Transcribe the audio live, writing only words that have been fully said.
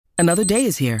Another day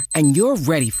is here, and you're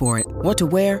ready for it. What to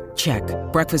wear? Check.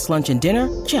 Breakfast, lunch, and dinner?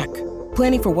 Check.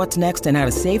 Planning for what's next and how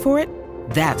to save for it?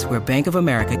 That's where Bank of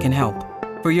America can help.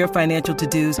 For your financial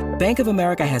to-dos, Bank of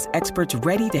America has experts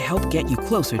ready to help get you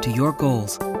closer to your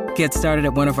goals. Get started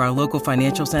at one of our local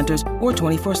financial centers or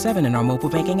 24/7 in our mobile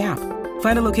banking app.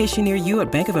 Find a location near you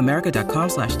at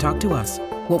bankofamerica.com/talktous.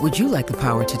 What would you like the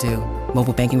power to do?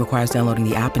 Mobile banking requires downloading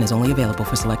the app and is only available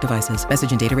for select devices.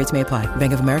 Message and data rates may apply.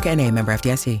 Bank of America N.A., member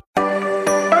FDIC.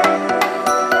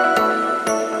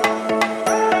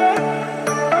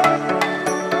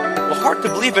 Well, hard to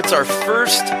believe it's our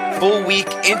first full week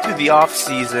into the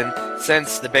off-season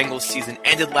since the Bengals season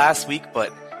ended last week,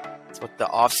 but it's what the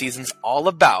off-season's all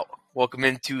about. Welcome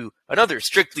into another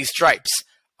Strictly Stripes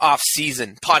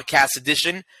off-season podcast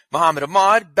edition. Muhammad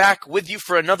Ahmad back with you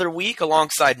for another week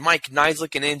alongside Mike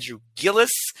Neislick and Andrew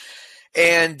Gillis.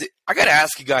 And I got to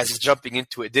ask you guys, just jumping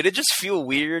into it, did it just feel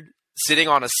weird sitting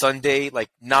on a Sunday,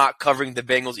 like not covering the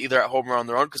Bengals either at home or on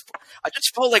their own? Because I just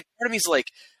felt like part of me's like,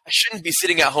 I shouldn't be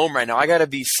sitting at home right now. I got to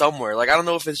be somewhere. Like, I don't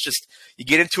know if it's just you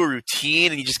get into a routine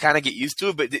and you just kind of get used to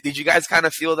it. But did you guys kind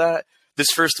of feel that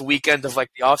this first weekend of like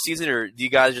the off-season, or do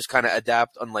you guys just kind of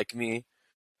adapt unlike me?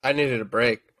 I needed a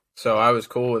break. So I was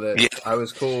cool with it. Yeah. I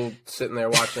was cool sitting there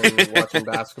watching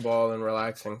basketball and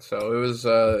relaxing. So it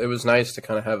was nice to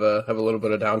kind of have a little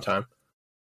bit of downtime.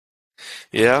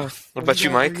 Yeah. What about you,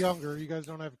 Mike? You're younger. You guys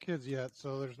don't have kids yet,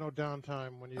 so there's no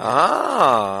downtime when you're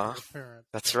a parent.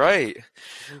 That's right.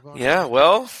 Yeah.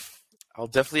 Well, I'll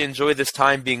definitely enjoy this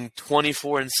time being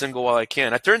 24 and single while I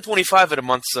can. I turned 25 in a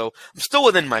month, so I'm still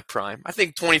within my prime. I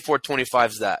think 24,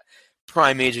 25 is that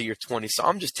prime age of your 20s, so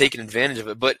I'm just taking advantage of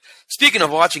it. But speaking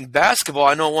of watching basketball,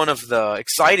 I know one of the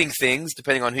exciting things,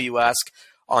 depending on who you ask,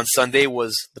 on Sunday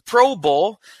was the Pro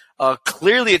Bowl.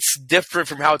 Clearly it's different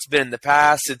from how it's been in the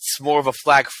past. It's more of a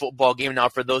flag football game now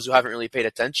for those who haven't really paid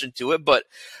attention to it. But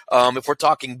if we're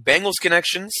talking Bengals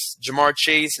connections, Jamar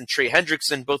Chase and Trey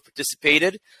Hendrickson both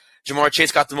participated. Jamar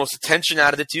Chase got the most attention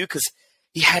out of the two because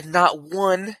he had not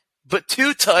one but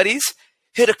two tutties.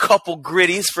 Hit a couple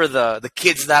gritties for the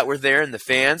kids that were there and the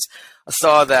fans. I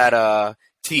saw that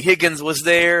T. Higgins was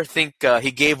there. I think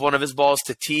he gave one of his balls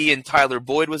to T, and Tyler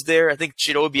Boyd was there. I think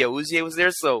Chidobe Awuzie was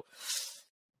there. So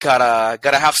gotta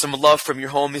have some love from your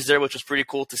homies there, which was pretty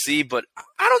cool to see. But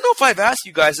I don't know if I've asked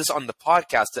you guys this on the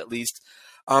podcast at least.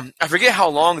 I forget how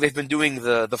long they've been doing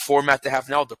the format they have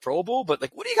now with the Pro Bowl, but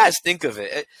like, what do you guys think of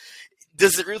it?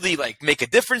 Does it really like make a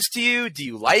difference to you? Do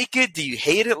you like it? Do you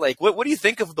hate it? Like, what do you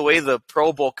think of the way the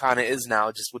Pro Bowl kind of is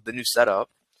now, just with the new setup?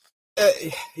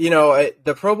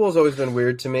 The Pro Bowl's always been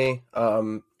weird to me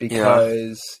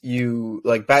because you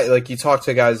you talk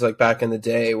to guys like back in the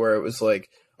day where it was like,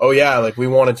 oh yeah, like we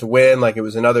wanted to win, like it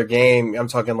was another game. I'm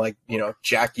talking like,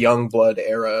 Jack Youngblood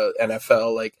era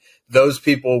NFL, like those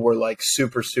people were like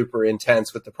super, super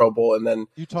intense with the Pro Bowl. And then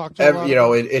you talked to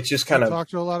it just kind of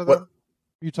talked to a lot of them.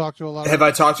 You talked to a lot of them? Have I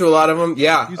talked to a lot of them?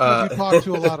 Yeah. You talked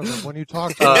to a lot of them. When you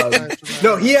talked to them.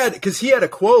 No, he had a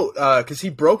quote, because he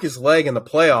broke his leg in the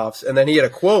playoffs, and then he had a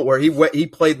quote where he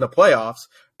played in the playoffs,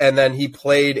 and then he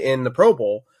played in the Pro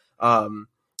Bowl. And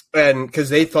because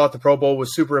they thought the Pro Bowl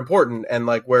was super important. And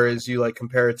like, whereas you like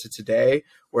compare it to today,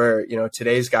 where,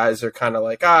 today's guys are kind of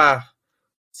like,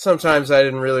 sometimes I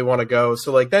didn't really want to go.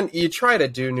 So like, then you try to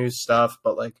do new stuff,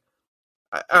 but like,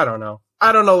 I don't know.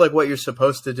 I don't know like what you're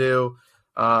supposed to do.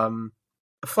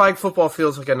 Flag football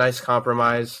feels like a nice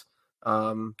compromise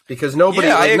because none of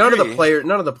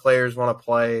the players want to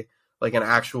play like an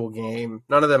actual game.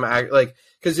 None of them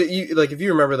because if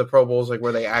you remember the Pro Bowls like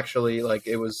where they actually like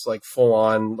it was like full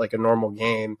on like a normal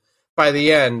game. By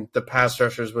the end, the pass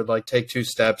rushers would like take two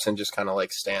steps and just kind of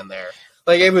like stand there.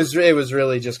 Like it was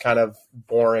really just kind of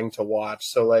boring to watch.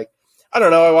 So like I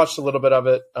don't know. I watched a little bit of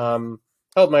it.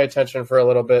 Held my attention for a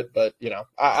little bit, but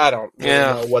I don't really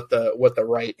know what the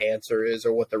right answer is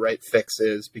or what the right fix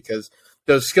is because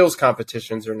those skills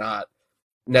competitions are not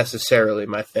necessarily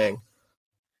my thing.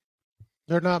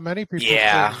 There are not many people.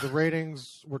 Yeah, the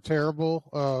ratings were terrible.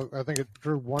 I think it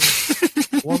drew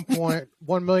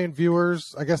 1.1 million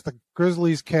viewers. I guess the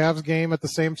Grizzlies Cavs game at the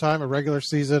same time, a regular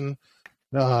season.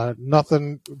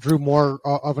 Nothing drew more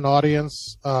of an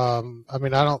audience. I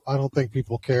don't think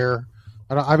people care.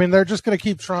 They're just going to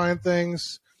keep trying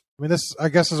things. I mean, this, I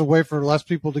guess, is a way for less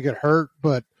people to get hurt,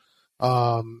 but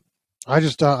I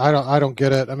don't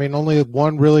get it. I mean, only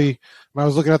one really. When I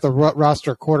was looking at the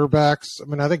roster of quarterbacks, I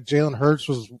mean, I think Jalen Hurts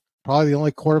was probably the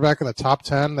only quarterback in the top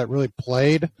 10 that really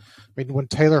played. I mean, when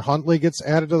Taylor Huntley gets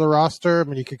added to the roster, I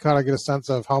mean, you can kind of get a sense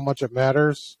of how much it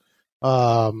matters.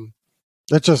 I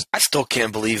still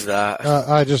can't believe that.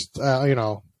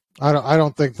 I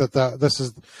don't think that this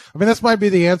is. I mean, this might be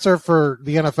the answer for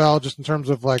the NFL, just in terms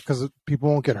of like because people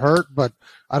won't get hurt, but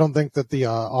I don't think that the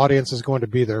audience is going to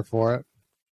be there for it.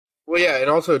 Well, yeah, and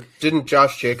also didn't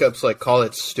Josh Jacobs like call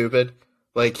it stupid?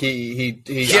 Like he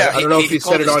I don't know if he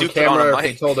said it on camera or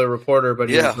if he told a reporter, but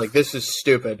he was like, "This is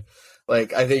stupid."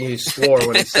 Like I think he swore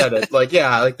when he said it. Like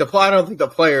like I don't think the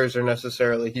players are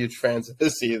necessarily huge fans of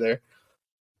this either.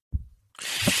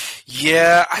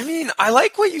 Yeah, I mean, I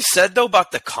like what you said, though,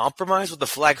 about the compromise with the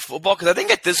flag football, because I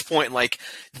think at this point, like,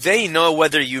 they know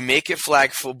whether you make it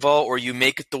flag football or you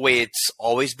make it the way it's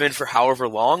always been for however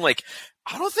long, like,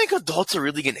 I don't think adults are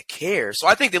really going to care. So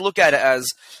I think they look at it as,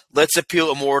 let's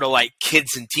appeal more to, like,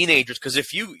 kids and teenagers, because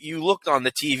if you looked on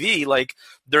the TV, like,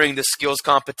 during the skills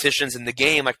competitions in the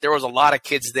game, like, there was a lot of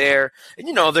kids there, and,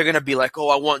 they're going to be like, oh,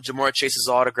 I want Jamar Chase's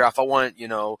autograph, I want,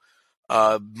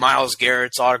 Myles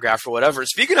Garrett's autograph or whatever.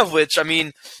 Speaking of which, I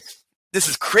mean, this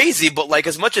is crazy, but like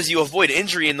as much as you avoid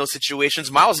injury in those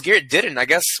situations, Myles Garrett didn't. I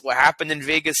guess what happened in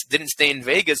Vegas didn't stay in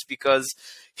Vegas because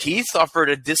he suffered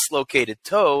a dislocated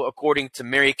toe, according to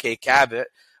Mary Kay Cabot,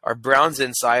 our Browns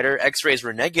insider. X-rays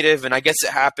were negative, and I guess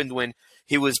it happened when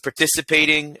he was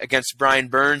participating against Brian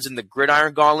Burns in the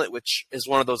Gridiron Gauntlet, which is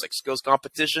one of those like skills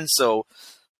competitions. So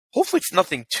hopefully it's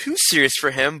nothing too serious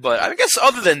for him, but I guess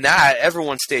other than that,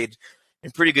 everyone stayed in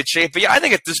pretty good shape. But yeah, I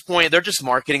think at this point, they're just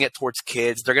marketing it towards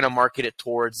kids. They're going to market it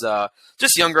towards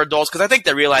just younger adults because I think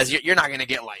they realize you're not going to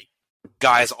get like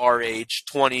guys our age,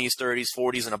 20s, 30s,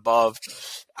 40s, and above.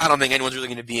 I don't think anyone's really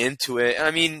going to be into it. And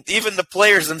I mean, even the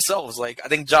players themselves, like I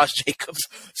think Josh Jacobs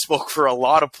spoke for a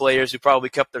lot of players who probably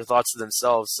kept their thoughts to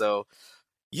themselves. So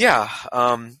yeah,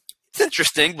 it's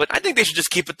interesting, but I think they should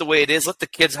just keep it the way it is. Let the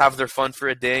kids have their fun for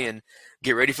a day and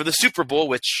get ready for the Super Bowl,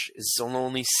 which is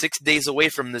only 6 days away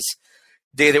from this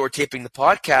day that we're taping the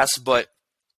podcast, but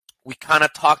we kind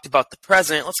of talked about the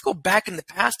present. Let's go back in the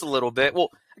past a little bit. Well,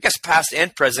 I guess past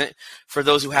and present for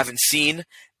those who haven't seen.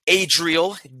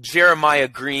 Adriel Jeremiah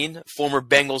Green, former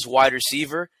Bengals wide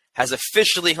receiver, has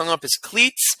officially hung up his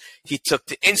cleats. He took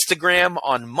to Instagram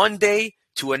on Monday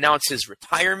to announce his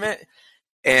retirement,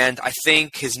 and I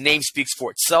think his name speaks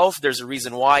for itself. There's a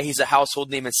reason why. He's a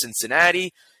household name in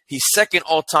Cincinnati. He's second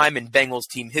all-time in Bengals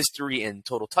team history in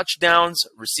total touchdowns,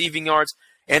 receiving yards,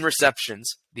 and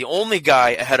receptions. The only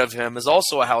guy ahead of him is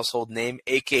also a household name,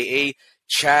 a.k.a.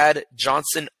 Chad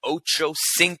Johnson Ocho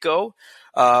Cinco.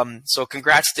 So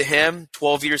congrats to him.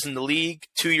 12 years in the league,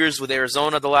 2 years with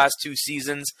Arizona the last 2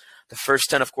 seasons. The first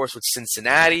 10, of course, with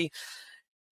Cincinnati.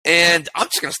 And I'm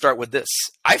just going to start with this.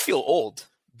 I feel old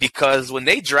because when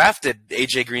they drafted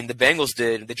A.J. Green, the Bengals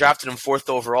did, they drafted him 4th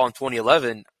overall in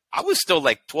 2011. I was still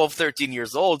like 12, 13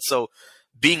 years old. So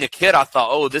being a kid, I thought,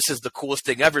 oh, this is the coolest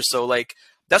thing ever. So like,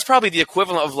 that's probably the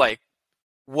equivalent of like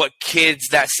what kids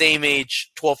that same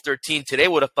age, 12, 13 today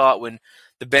would have thought when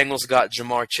the Bengals got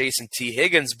Jamar Chase and T.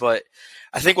 Higgins. But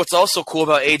I think what's also cool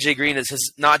about A.J. Green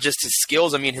is not just his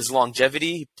skills. I mean, his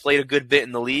longevity. He played a good bit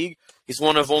in the league. He's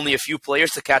one of only a few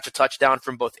players to catch a touchdown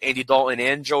from both Andy Dalton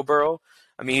and Joe Burrow.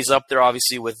 I mean, he's up there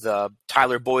obviously with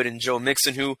Tyler Boyd and Joe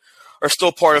Mixon, who are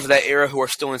still part of that era, who are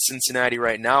still in Cincinnati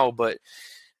right now. But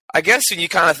I guess when you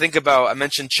kind of think about, I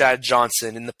mentioned Chad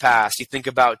Johnson in the past, you think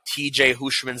about T.J.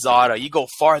 Houshmandzadeh, you go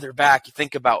farther back, you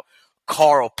think about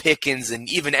Carl Pickens and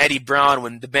even Eddie Brown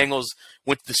when the Bengals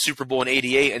went to the Super Bowl in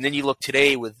 '88, and then you look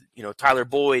today with Tyler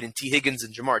Boyd and T. Higgins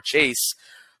and Jamar Chase.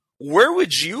 Where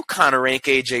would you kind of rank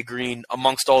A.J. Green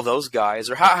amongst all those guys?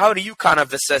 Or how do you kind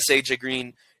of assess A.J.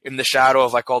 Green in the shadow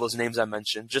of like all those names I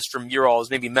mentioned, just from your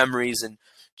all's maybe memories and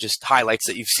just highlights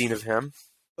that you've seen of him?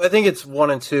 I think it's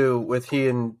 1 and 2 with he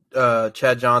and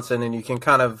Chad Johnson, and you can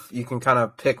kind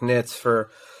of pick nits for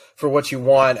what you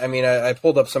want. I mean, I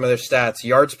pulled up some of their stats.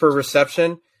 Yards per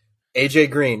reception, AJ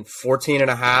Green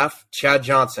 14.5, Chad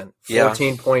Johnson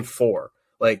 14.4.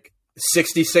 Like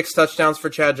 66 touchdowns for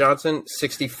Chad Johnson,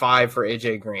 65 for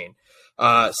AJ Green.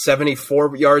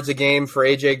 74 yards a game for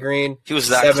AJ Green. He was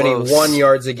that 71 close.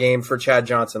 Yards a game for Chad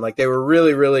Johnson. Like they were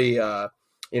really, really, kind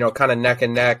of neck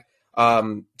and neck.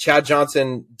 Chad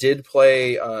Johnson did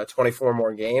play 24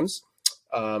 more games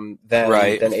than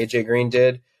AJ Green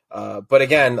did. But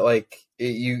again, like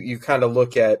you kind of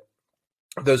look at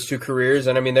those two careers,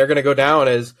 and I mean they're going to go down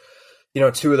as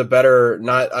two of the better.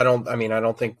 I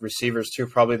don't think receivers, two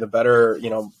probably the better,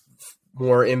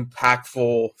 more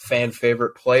impactful fan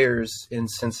favorite players in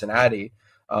Cincinnati.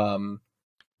 I mean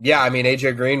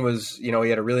AJ Green was he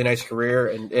had a really nice career,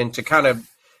 and to kind of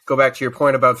go back to your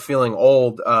point about feeling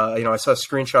old, I saw a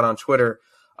screenshot on Twitter.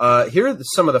 Here are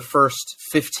some of the first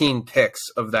 15 picks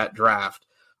of that draft.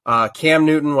 Cam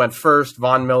Newton went first,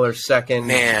 Von Miller second,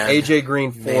 AJ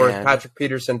Green fourth, Patrick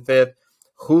Peterson fifth,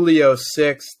 Julio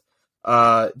sixth,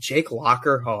 Jake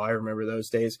Locker. Oh, I remember those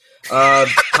days.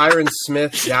 Tyron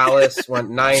Smith, Dallas went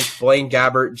 9th. Blaine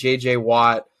Gabbert, J.J.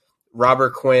 Watt,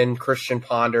 Robert Quinn, Christian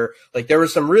Ponder. Like, there were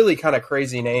some really kind of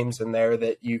crazy names in there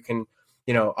that you can,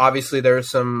 obviously there's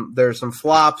some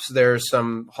flops. There's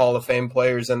some Hall of Fame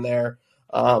players in there.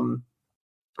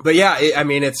 But yeah,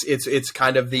 it's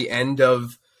kind of the end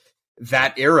of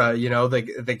that era.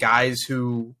 The guys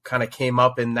who kind of came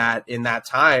up in that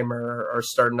time are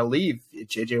starting to leave.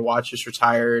 J.J. Watt just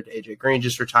retired. A.J. Green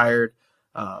just retired.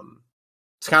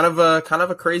 It's kind of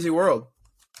a crazy world.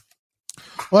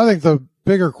 Well, I think the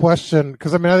bigger question,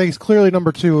 because I think he's clearly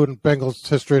number 2 in Bengals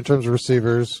history in terms of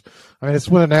receivers. It's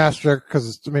with an asterisk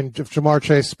because if Jamar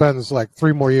Chase spends like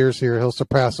 3 more years here, he'll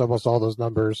surpass almost all those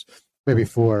numbers, maybe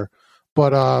 4.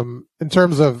 But in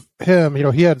terms of him,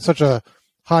 he had such a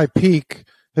high peak.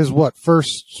 His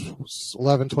first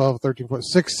 11, 12, 13, 14,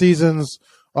 6 seasons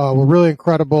were really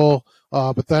incredible,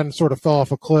 but then sort of fell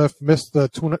off a cliff, missed the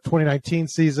 2019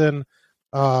 season.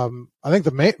 I think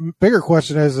the bigger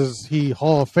question is he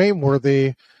Hall of Fame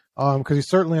worthy? Because he's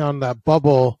certainly on that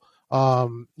bubble.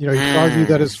 You can argue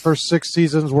that his first 6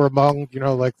 seasons were among,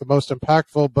 like the most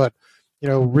impactful, but,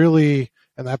 really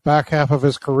in that back half of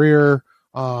his career,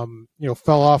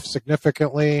 fell off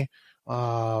significantly.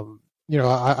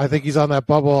 I think he's on that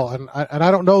bubble, and I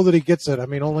don't know that he gets it.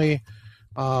 Only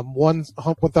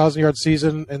 1,000-yard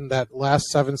season in that last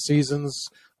 7 seasons.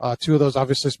 2 of those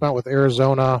obviously spent with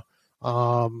Arizona.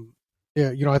 I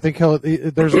think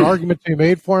there's an argument to be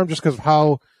made for him just because of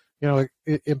how,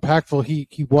 impactful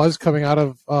he was coming out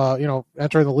of,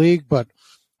 entering the league. But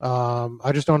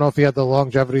I just don't know if he had the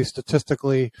longevity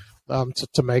statistically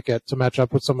to make it, to match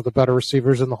up with some of the better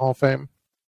receivers in the Hall of Fame.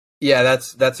 Yeah,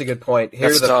 that's a good point.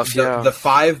 Here are the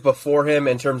 5 before him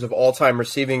in terms of all-time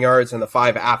receiving yards and the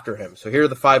 5 after him. So here are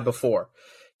the 5 before.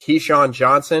 Keyshawn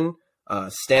Johnson,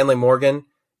 Stanley Morgan,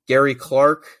 Gary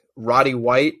Clark, Roddy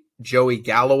White, Joey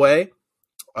Galloway.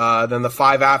 Then the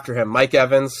 5 after him, Mike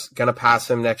Evans, going to pass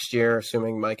him next year,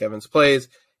 assuming Mike Evans plays.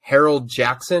 Harold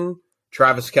Jackson,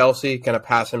 Travis Kelce, going to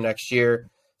pass him next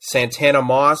year. Santana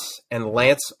Moss, and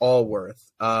Lance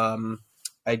Allworth.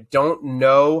 I don't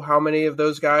know how many of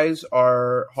those guys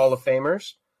are Hall of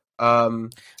Famers.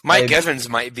 Mike Evans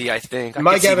might be, I think.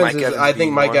 Mike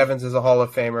Evans is a Hall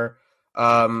of Famer.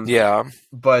 Yeah.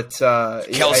 But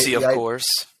Kelce, of course.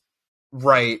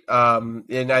 Right.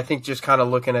 And I think just kind of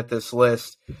looking at this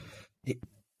list,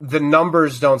 the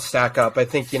numbers don't stack up. I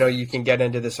think, you can get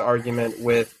into this argument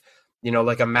with,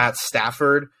 like a Matt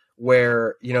Stafford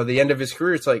where, the end of his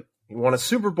career, it's like he won a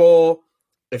Super Bowl.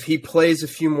 If he plays a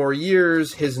few more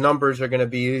years, his numbers are going to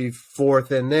be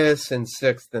 4th in this and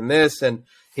 6th in this. And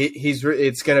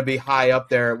it's going to be high up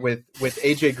there with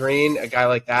AJ Green, a guy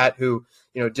like that who,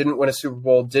 didn't win a Super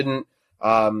Bowl, didn't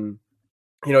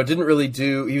really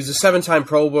do. He was a 7-time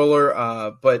Pro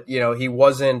Bowler, but he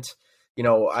wasn't.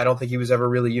 I don't think he was ever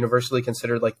really universally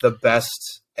considered like the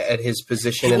best at his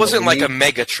position. He wasn't like a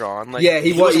Megatron.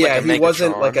 He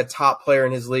wasn't like a top player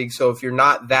in his league. So if you're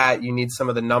not that, you need some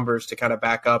of the numbers to kind of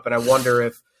back up. And I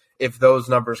wonder if those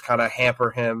numbers kind of hamper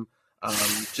him,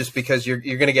 just because you're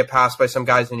going to get passed by some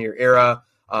guys in your era.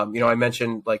 I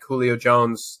mentioned like Julio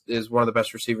Jones is one of the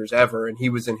best receivers ever, and he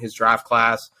was in his draft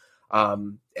class.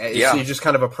 So you're just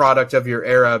kind of a product of your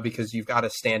era because you've got to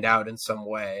stand out in some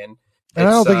way. And I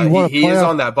don't think he is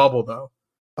on that bubble though.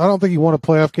 I don't think he won a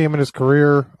playoff game in his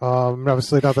career.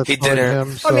 Obviously not that he didn't.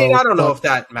 Him. So, I don't know if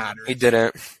that matters. He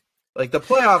didn't. Like the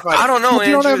playoff. I don't know,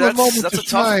 Andrew. That's a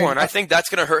tough one. I think that's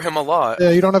going to hurt him a lot. Yeah,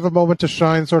 you don't have a moment to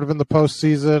shine sort of in the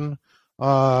postseason.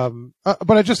 But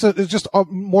it's just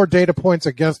more data points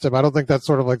against him. I don't think that's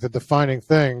sort of like the defining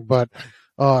thing, but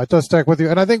it does stack with you.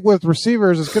 And I think with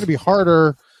receivers, it's going to be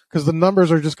harder because the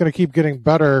numbers are just going to keep getting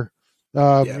better.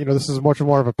 This is much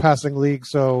more of a passing league,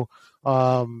 so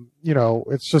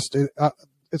it's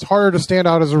harder to stand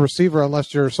out as a receiver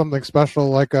unless you're something special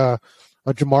like a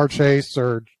Jamar Chase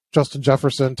or Justin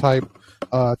Jefferson type,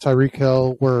 Tyreek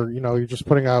Hill, where you're just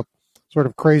putting out sort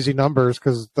of crazy numbers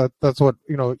because that's what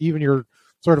even your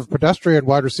sort of pedestrian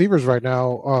wide receivers right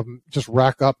now just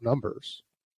rack up numbers.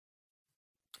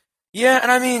 Yeah,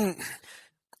 and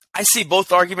I see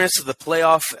both arguments of the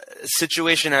playoff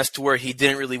situation as to where he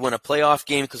didn't really win a playoff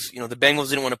game because, the Bengals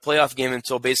didn't win a playoff game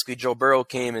until basically Joe Burrow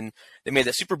came and they made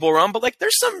that Super Bowl run. But,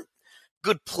 there's some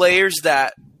good players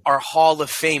that are Hall of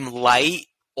Fame light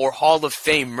or Hall of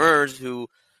Famers who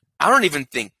I don't even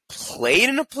think played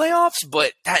in the playoffs,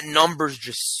 but that number's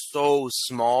just so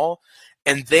small.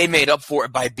 And they made up for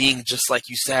it by being just like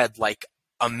you said, like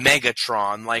a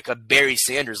Megatron, like a Barry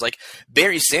Sanders. Like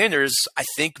Barry Sanders, I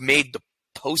think, made the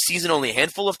postseason only a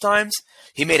handful of times.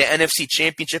 He made an NFC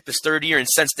championship his third year, and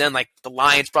since then, like, the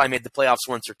Lions probably made the playoffs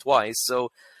once or twice.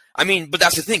 So, I mean, but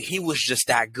that's the thing. He was just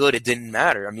that good. It didn't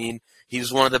matter. I mean, he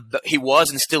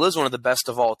was and still is one of the best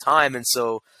of all time. And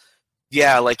so,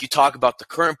 yeah, like, you talk about the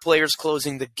current players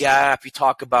closing the gap. You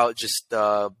talk about just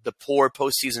the poor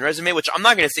postseason resume, which I'm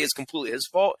not going to say is completely his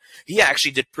fault. He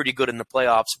actually did pretty good in the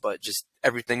playoffs, but just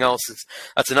everything else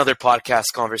that's another podcast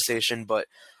conversation. But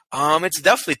it's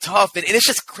definitely tough, and it's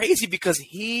just crazy because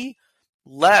he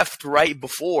left right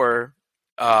before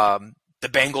the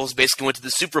Bengals basically went to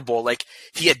the Super Bowl. Like,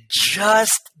 he had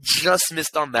just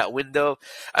missed on that window,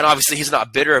 and obviously he's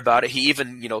not bitter about it. He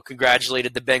even,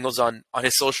 congratulated the Bengals on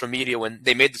his social media when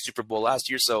they made the Super Bowl last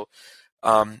year. So,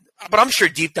 but I'm sure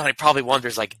deep down he probably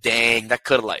wonders, like, dang, that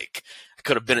could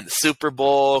have been in the Super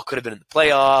Bowl, could have been in the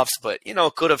playoffs, but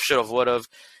could have, should have, would have.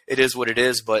 It is what it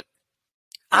is. But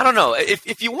I don't know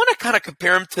if you want to kind of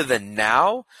compare him to the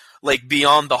now, like,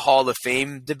 beyond the Hall of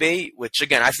Fame debate, which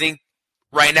again I think.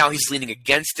 Right now, he's leaning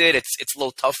against it. It's a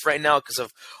little tough right now because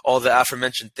of all the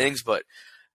aforementioned things. But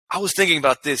I was thinking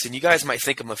about this, and you guys might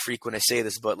think I'm a freak when I say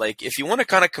this, but, like, if you want to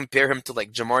kind of compare him to,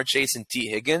 like, Jamar Chase and T.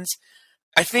 Higgins,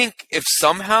 I think if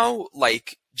somehow,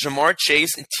 like, Jamar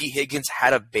Chase and T. Higgins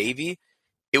had a baby,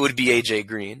 it would be A.J.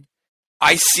 Green.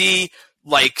 I see,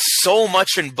 like, so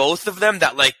much in both of them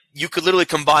that, like, you could literally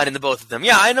combine into both of them.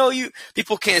 Yeah, I know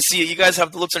people can't see it. You guys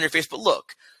have the looks on your face, but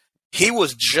look. He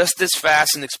was just as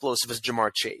fast and explosive as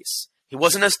Jamar Chase. He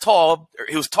wasn't as tall.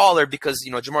 He was taller because,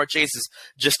 Jamar Chase is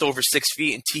just over 6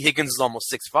 feet and T. Higgins is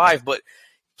almost 6'5", but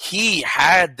he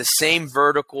had the same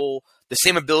vertical, the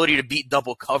same ability to beat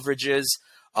double coverages.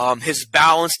 His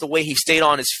balance, the way he stayed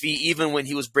on his feet, even when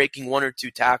he was breaking one or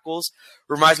two tackles,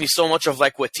 reminds me so much of,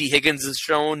 like, what T. Higgins has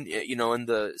shown, in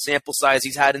the sample size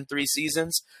he's had in 3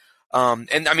 seasons.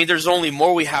 And I mean, there's only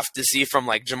more we have to see from,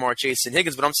 like, Jamar Chase and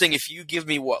Higgins, but I'm saying if you give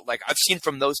me what, like, I've seen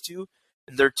from those two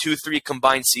in their 2-3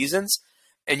 combined seasons,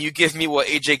 and you give me what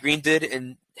A.J. Green did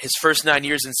in his first 9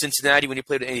 years in Cincinnati when he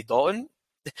played with Andy Dalton,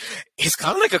 he's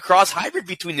kind of like a cross hybrid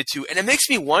between the two. And it makes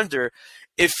me wonder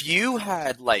if you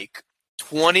had, like,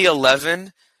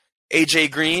 2011 A.J.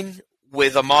 Green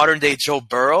with a modern day Joe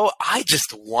Burrow,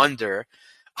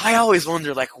 I always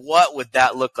wonder, like, what would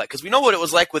that look like? Because we know what it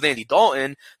was like with Andy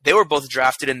Dalton. They were both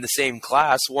drafted in the same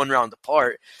class, 1 round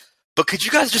apart. But could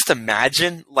you guys just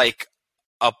imagine, like,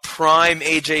 a prime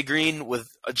A.J. Green with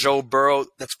a Joe Burrow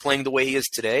that's playing the way he is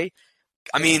today?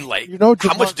 I mean, like,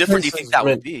 how much different do you think that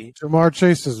would be? Jamar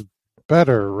Chase is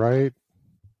better, right?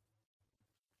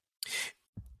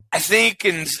 I think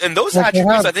in those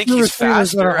attributes, I think he's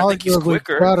faster. I think he's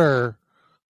quicker. Better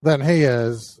than he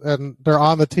is, and they're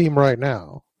on the team right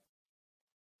now.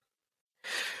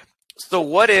 So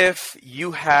what if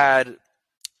you had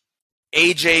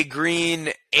A.J.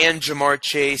 Green and Jamar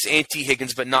Chase and T.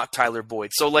 Higgins, but not Tyler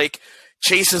Boyd? So, like,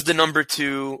 Chase is the number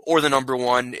 2 or the number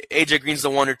 1, A.J. Green's the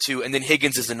 1 or 2, and then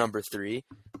Higgins is the number 3.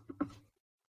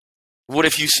 What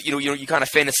if you kind of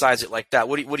fantasize it like that?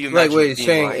 What do you imagine? Wait,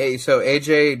 saying so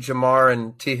A.J., Jamar,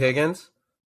 and T. Higgins?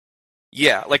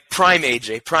 Yeah, like prime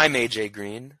A.J.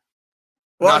 Green.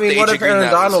 Well, I mean, what if Aaron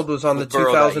Donald was on the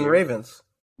 2000 Ravens?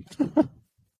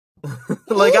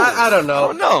 Like, I don't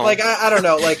know. Like, I don't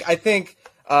know. Like, I think.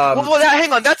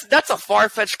 Hang on. That's a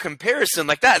far-fetched comparison.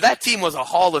 Like, that team was a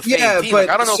Hall of Fame team. But like,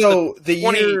 I don't know so if the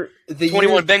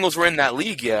 21 Bengals were in that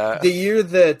league. Yeah. The year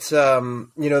that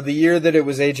the year that it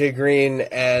was A.J. Green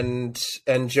and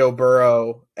Joe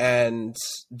Burrow and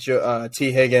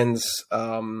T. Higgins,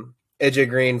 A.J.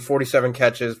 Green, 47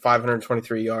 catches,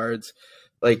 523 yards.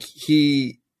 Like,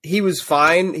 he was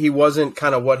fine. He wasn't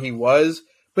kind of what he was.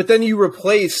 But then you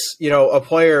replace, a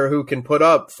player who can put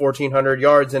up 1,400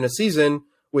 yards in a season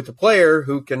with a player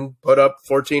who can put up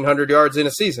 1,400 yards in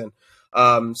a season.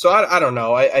 So I don't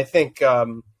know. I think, I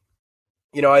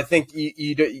think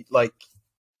you like,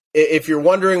 if you're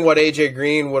wondering what A.J.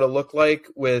 Green would have looked like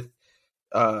with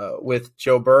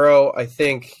Joe Burrow, I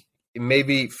think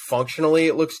maybe functionally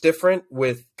it looks different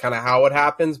with kind of how it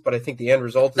happens, but I think the end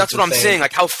result is that's what I'm saying.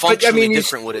 Like, how functionally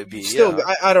different would it be? Still,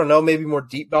 yeah. I don't know. Maybe more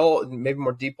deep balls,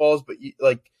 but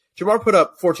like Jamar put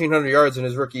up 1,400 yards in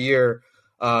his rookie year,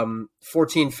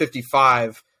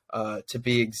 1,455 to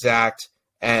be exact,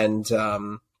 and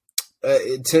to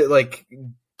like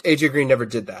A.J. Green never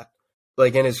did that,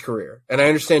 like, in his career. And I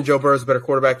understand Joe Burrow is a better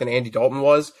quarterback than Andy Dalton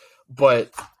was,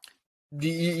 but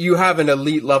you have an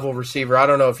elite level receiver. I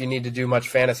don't know if you need to do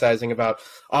much fantasizing about,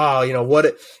 what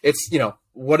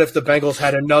if the Bengals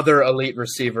had another elite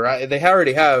receiver? They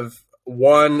already have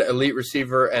one elite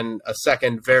receiver and a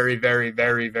second very, very,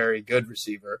 very, very good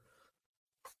receiver.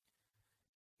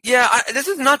 Yeah, this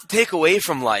is not to take away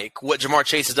from like what Jamar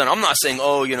Chase has done. I'm not saying,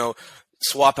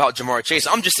 swap out Jamar Chase.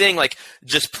 I'm just saying, like,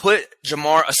 just put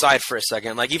Jamar aside for a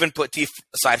second. Like, even put Teef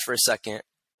aside for a second.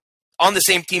 On the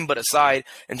same team, but aside,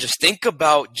 and just think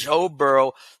about Joe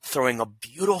Burrow throwing a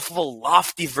beautiful,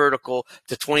 lofty vertical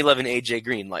to 2011 AJ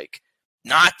Green. Like,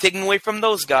 not taking away from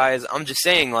those guys. I'm just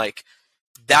saying, like,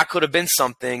 that could have been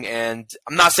something. And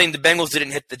I'm not saying the Bengals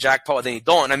didn't hit the jackpot with Andy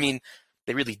Dalton. I mean,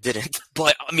 they really didn't.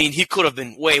 But, I mean, he could have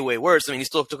been way, way worse. I mean, he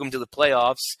still took him to the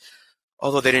playoffs,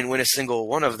 although they didn't win a single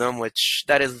one of them, which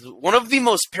that is one of the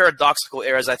most paradoxical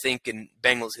eras, I think, in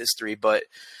Bengals history. But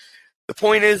the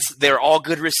point is, they're all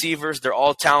good receivers. They're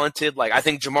all talented. Like, I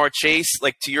think Jamar Chase,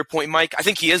 like, to your point, Mike, I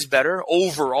think he is better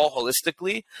overall,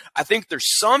 holistically. I think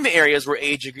there's some areas where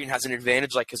AJ Green has an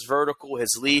advantage, like his vertical,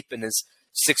 his leap, and his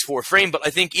 6'4" frame. But I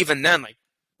think even then, like,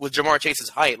 with Jamar Chase's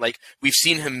height, like, we've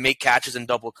seen him make catches in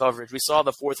double coverage. We saw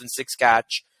the 4th and 6th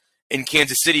catch in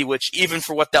Kansas City, which, even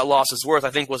for what that loss is worth,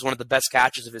 I think was one of the best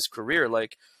catches of his career.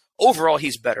 Like, overall,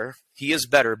 he's better. He is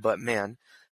better, but, man,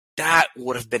 that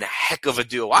would have been a heck of a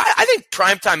duo. I think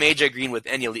primetime AJ Green with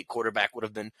any elite quarterback would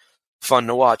have been fun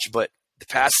to watch, but the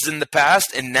past is in the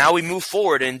past, and now we move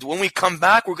forward. And when we come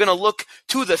back, we're going to look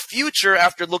to the future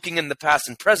after looking in the past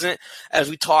and present as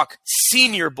we talk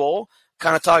Senior Bowl,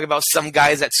 kind of talk about some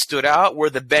guys that stood out, where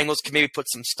the Bengals can maybe put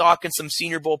some stock in some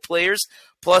Senior Bowl players.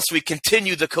 Plus, we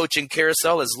continue the coaching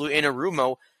carousel as Lou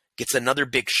Anarumo gets another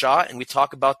big shot, and we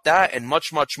talk about that and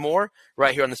much, much more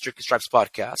right here on the Strictly Stripes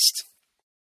podcast.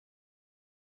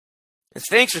 And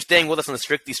thanks for staying with us on the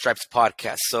Strictly Stripes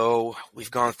podcast. So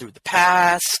we've gone through the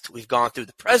past, we've gone through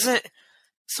the present,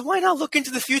 so why not look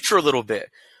into the future a little bit?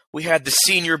 We had the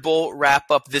Senior Bowl wrap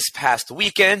up this past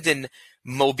weekend in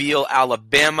Mobile,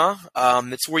 Alabama.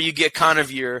 It's where you get kind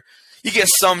of you get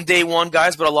some day one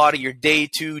guys, but a lot of your day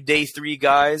two, day three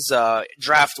guys,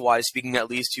 draft-wise speaking at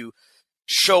least, who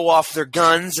show off their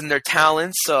guns and their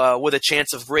talents with a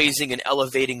chance of raising and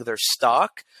elevating their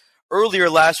stock. Earlier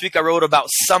last week, I wrote about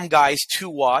some guys to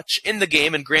watch in the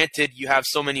game, and granted, you have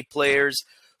so many players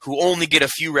who only get a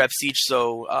few reps each,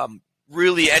 so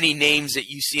really any names that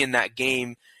you see in that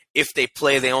game, if they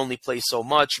play, they only play so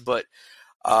much. But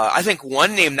I think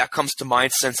one name that comes to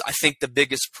mind, since I think the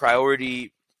biggest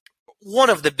priority, one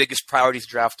of the biggest priorities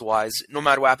draft-wise, no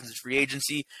matter what happens in free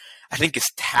agency, I think is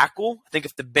tackle. I think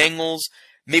if the Bengals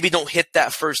maybe don't hit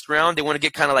that first round, they want to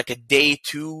get kind of like a day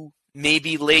two,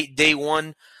 maybe late day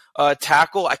one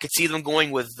tackle. I could see them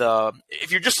going with, if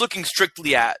you're just looking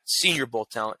strictly at Senior Bowl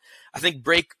talent, I think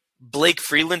Blake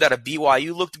Freeland out of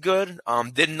BYU looked good.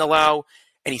 Didn't allow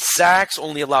any sacks,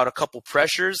 only allowed a couple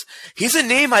pressures. He's a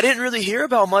name I didn't really hear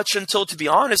about much until, to be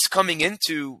honest, coming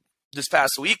into this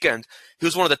past weekend. He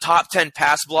was one of the top 10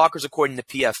 pass blockers according to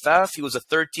PFF. He was a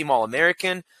third-team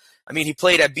All-American. I mean, he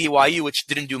played at BYU, which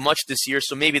didn't do much this year,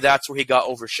 so maybe that's where he got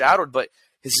overshadowed, but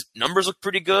his numbers look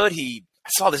pretty good. I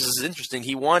saw this is interesting.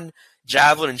 He won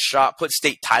javelin and shot put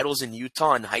state titles in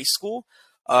Utah in high school.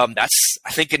 That's,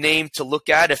 I think, a name to look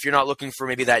at if you're not looking for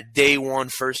maybe that day one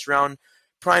first round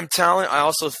prime talent. I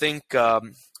also think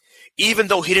even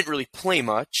though he didn't really play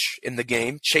much in the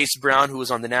game, Chase Brown, who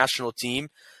was on the national team,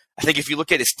 I think if you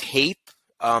look at his tape,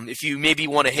 if you maybe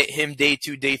want to hit him day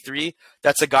two, day three,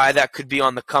 that's a guy that could be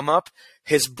on the come up.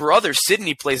 His brother,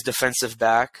 Sidney, plays defensive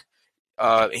back.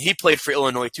 He played for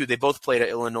Illinois, too. They both played at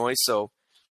Illinois, so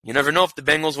you never know if the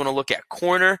Bengals want to look at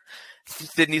corner.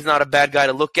 Sidney's not a bad guy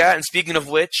to look at. And speaking of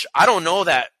which, I don't know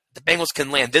that the Bengals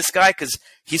can land this guy because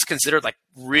he's considered like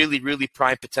really, really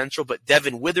prime potential. But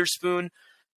Devin Witherspoon,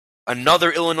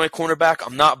 another Illinois cornerback.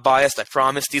 I'm not biased, I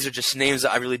promise. These are just names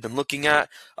that I've really been looking at.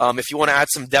 If you want to add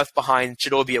some depth behind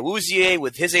Chidobe Awuzie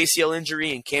with his ACL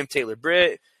injury and Cam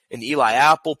Taylor-Britt and Eli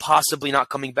Apple possibly not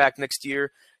coming back next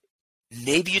year,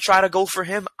 maybe you try to go for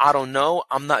him. I don't know.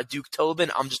 I'm not Duke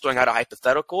Tobin. I'm just throwing out a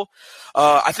hypothetical.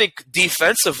 I think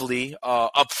defensively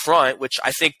up front, which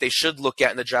I think they should look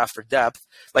at in the draft for depth,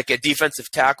 like a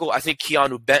defensive tackle, I think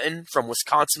Keanu Benton from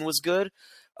Wisconsin was good.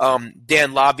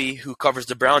 Dan Lobby, who covers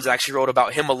the Browns, actually wrote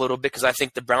about him a little bit because I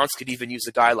think the Browns could even use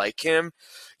a guy like him.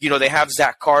 You know, they have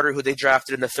Zach Carter, who they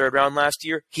drafted in the third round last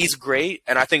year. He's great,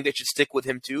 and I think they should stick with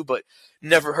him too, but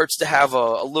never hurts to have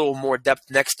a little more depth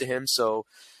next to him. So,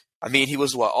 I mean, he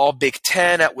was, all Big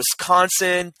Ten at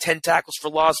Wisconsin, 10 tackles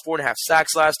for loss, 4.5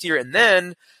 sacks last year. And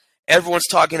then everyone's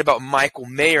talking about Michael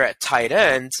Mayer at tight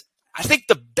end. I think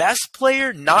the best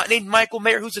player not named Michael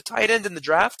Mayer who's a tight end in the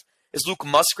draft is Luke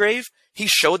Musgrave. He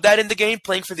showed that in the game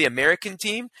playing for the American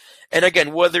team. And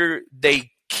again, whether they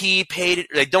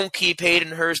don't keep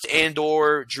Hayden Hurst and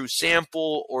or Drew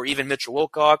Sample or even Mitchell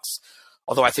Wilcox,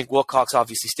 although I think Wilcox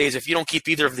obviously stays. If you don't keep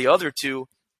either of the other two,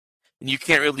 and you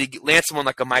can't really land someone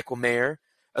like a Michael Mayer,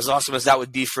 as awesome as that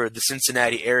would be for the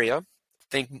Cincinnati area. I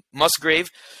think Musgrave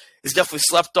is definitely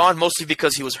slept on, mostly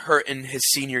because he was hurt in his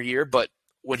senior year, but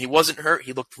when he wasn't hurt,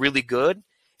 he looked really good.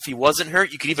 If he wasn't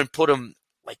hurt, you could even put him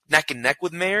like neck and neck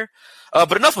with Mayer.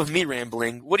 But enough of me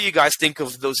rambling. What do you guys think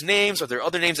of those names? Are there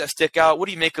other names that stick out? What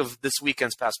do you make of this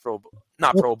weekend's past Pro Bowl?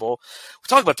 Not Pro Bowl. We're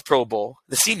talking about the Pro Bowl,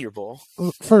 the Senior Bowl.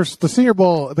 First, the Senior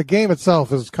Bowl, the game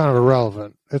itself is kind of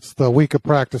irrelevant. It's the week of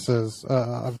practices.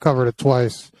 I've covered it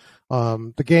twice.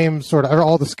 The game sort of,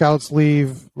 all the scouts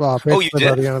leave. You did?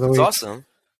 By the end of the week. That's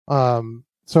awesome.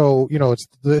 So,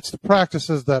 it's the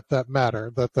practices that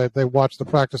matter, that they watch the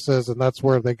practices, and that's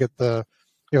where they get the,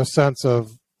 sense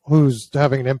of who's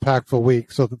having an impactful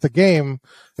week. So that the game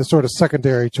is sort of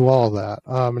secondary to all of that.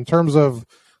 In terms of,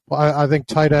 I think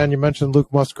tight end, you mentioned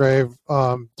Luke Musgrave.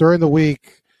 During the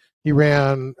week, he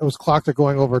was clocked at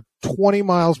going over 20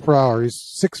 miles per hour.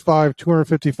 He's 6'5",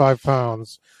 255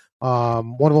 pounds.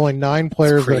 One of only 9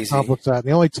 players that accomplished that. And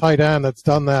the only tight end that's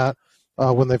done that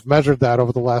when they've measured that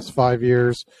over the last 5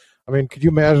 years. I mean, could you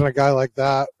imagine a guy like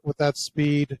that with that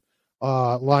speed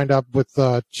lined up with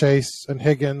Chase and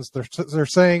Higgins? They're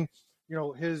saying,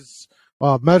 his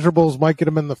measurables might get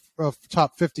him in the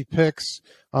top 50 picks.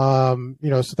 So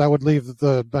that would leave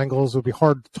the Bengals. It would be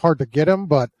hard to get him,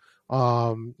 but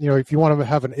if you want to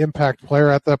have an impact player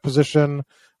at that position,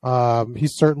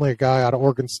 he's certainly a guy out of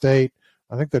Oregon State.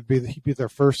 I think he'd be their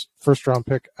first round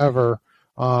pick ever.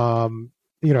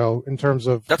 In terms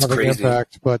of That's having crazy.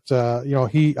 impact, but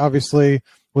he obviously,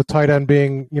 with tight end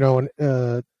being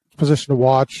in position to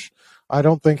watch, I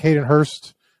don't think Hayden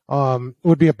Hurst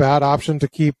would be a bad option to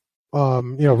keep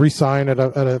re-sign at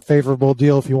a favorable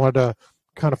deal if you wanted to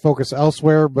kind of focus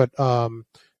elsewhere. But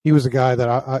he was a guy that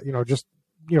I just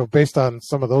based on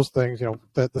some of those things,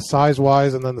 the size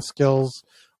wise and then the skills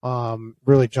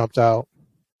really jumped out.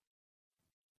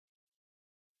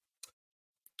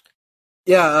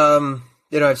 Yeah,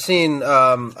 I've seen.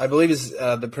 I believe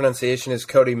the pronunciation is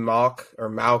Cody Malk or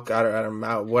Malk. I don't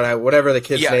know whatever the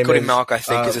kid's name Cody is. Malk, I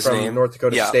think, is his from name. North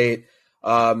Dakota State.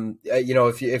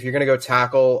 If you're going to go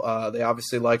tackle, they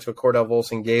obviously liked what Cordell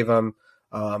Volson gave him.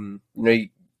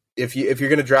 If you're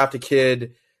going to draft a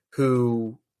kid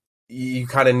who you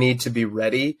kind of need to be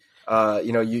ready,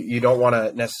 you don't want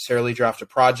to necessarily draft a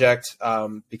project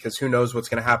because who knows what's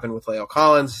going to happen with La'el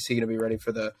Collins? Is he going to be ready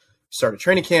for the start of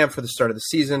training camp, for the start of the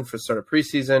season, for the start of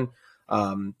preseason?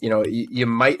 You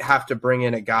might have to bring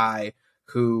in a guy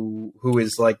who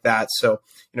is like that. So,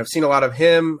 I've seen a lot of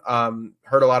him,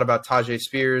 heard a lot about Tajay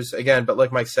Spears again, but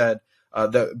like Mike said, by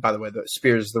the way, the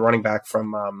Spears is the running back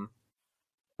from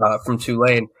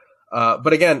Tulane.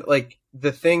 But again, like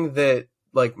the thing that,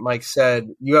 like Mike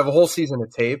said, you have a whole season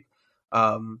of tape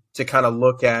to kind of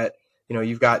look at.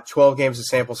 You've got 12 games of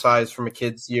sample size from a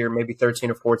kid's year, maybe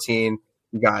 13 or 14.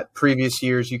 You got previous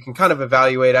years. You can kind of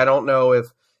evaluate. I don't know if,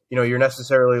 you're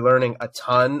necessarily learning a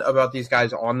ton about these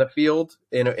guys on the field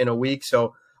in a week.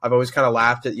 So I've always kind of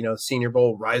laughed at, Senior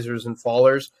Bowl risers and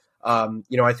fallers.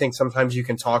 I think sometimes you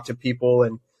can talk to people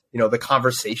and, the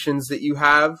conversations that you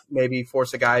have maybe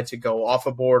force a guy to go off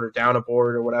a board or down a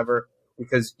board or whatever,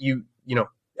 because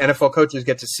NFL coaches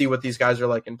get to see what these guys are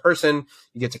like in person.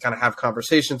 You get to kind of have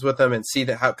conversations with them and see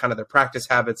how kind of their practice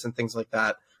habits and things like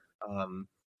that.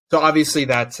 So obviously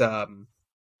that's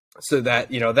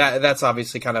that's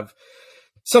obviously kind of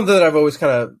something that I've always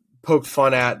kind of poked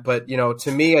fun at. But,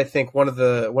 to me, I think one of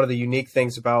the unique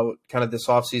things about kind of this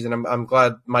offseason, I'm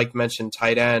glad Mike mentioned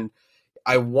tight end.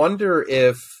 I wonder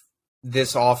if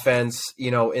this offense,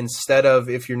 instead of,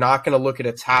 if you're not going to look at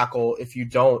a tackle, if you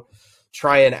don't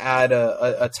try and add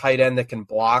a tight end that can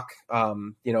block,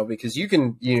 because you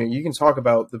can talk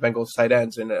about the Bengals tight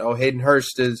ends and, Hayden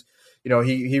Hurst is,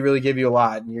 he really gave you a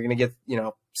lot, and you're going to get,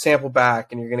 Sample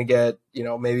back, and you're going to get,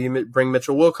 maybe bring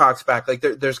Mitchell Wilcox back. Like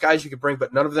there's guys you could bring,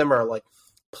 but none of them are like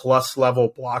plus level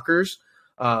blockers.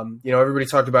 Everybody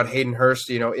talked about Hayden Hurst,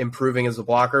 improving as a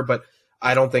blocker, but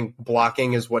I don't think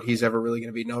blocking is what he's ever really going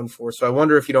to be known for. So I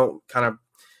wonder if you don't kind of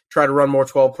try to run more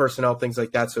 12 personnel, things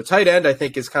like that. So tight end, I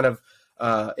think, is kind of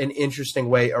an interesting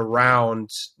way around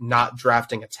not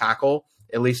drafting a tackle,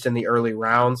 at least in the early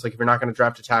rounds. Like if you're not going to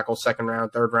draft a tackle, second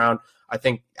round, third round, I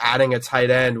think adding a tight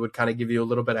end would kind of give you a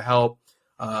little bit of help.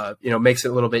 Makes it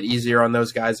a little bit easier on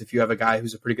those guys if you have a guy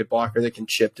who's a pretty good blocker that can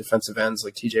chip defensive ends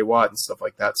like TJ Watt and stuff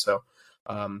like that. So,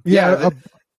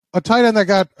 a tight end that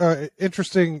got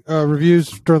interesting reviews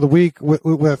during the week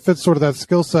with fits sort of that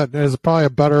skill set and is probably a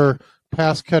better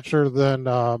pass catcher than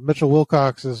Mitchell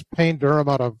Wilcox is Payne Durham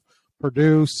out of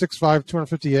Purdue, 6'5",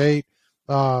 258.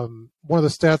 one of the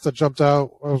stats that jumped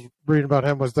out, I was reading about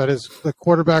him, was that the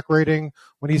quarterback rating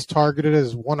when he's targeted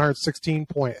is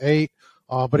 116.8.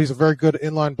 But he's a very good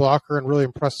inline blocker and really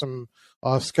impressed some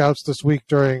scouts this week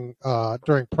during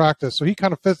practice. So he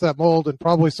kind of fits that mold and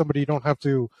probably somebody you don't have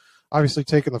to obviously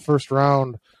take in the first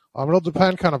round. It'll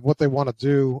depend kind of what they want to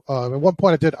do. At one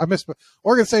point I missed, but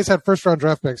Oregon State's had first-round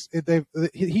draft picks.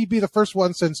 He'd be the first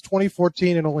one since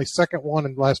 2014 and only second one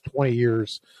in the last 20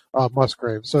 years,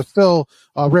 Musgrave. So still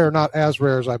rare, not as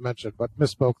rare as I mentioned, but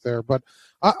misspoke there. But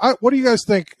what do you guys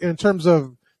think in terms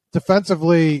of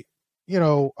defensively?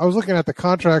 I was looking at the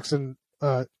contracts and,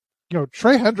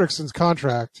 Trey Hendrickson's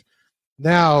contract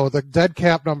now, the dead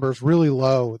cap number is really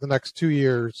low the next 2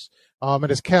 years. And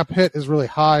his cap hit is really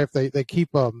high if they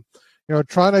keep him.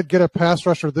 Trying to get a pass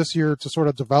rusher this year to sort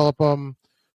of develop him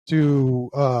to,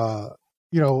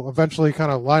 eventually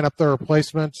kind of line up their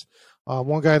replacements.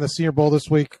 One guy in the Senior Bowl this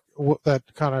week that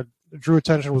kind of drew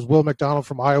attention was Will McDonald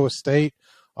from Iowa State.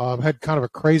 Had kind of a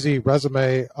crazy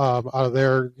resume out of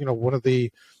there. One of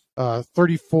the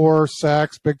 34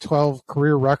 sacks, Big 12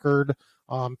 career record.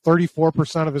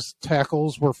 34% of his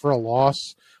tackles were for a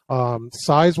loss.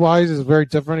 Size-wise is very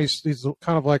different. He's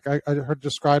kind of like I heard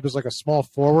described as like a small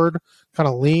forward, kind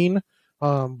of lean.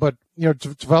 But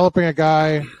developing a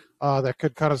guy that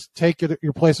could kind of take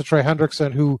your place of Trey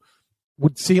Hendrickson, who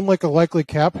would seem like a likely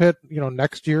cap hit,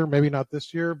 next year, maybe not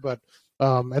this year, but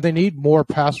and they need more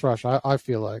pass rush. I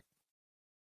feel like.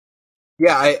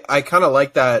 Yeah, I kind of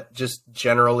like that just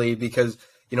generally because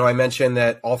I mentioned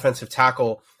that offensive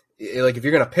tackle. Like if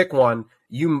you're going to pick one,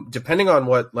 depending on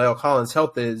what La'el Collins'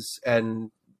 health is, and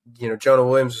Jonah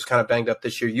Williams was kind of banged up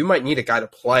this year, you might need a guy to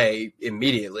play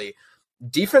immediately.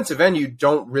 Defensive end, you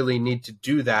don't really need to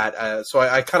do that. So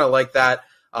I kind of like that,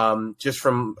 just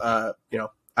from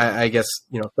I guess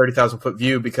 30,000 foot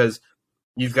view, because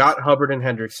you've got Hubbard and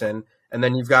Hendrickson, and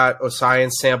then you've got Osai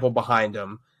and Sample behind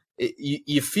them.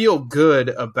 You feel good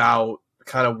about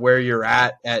kind of where you're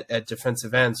at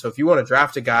defensive end. So if you want to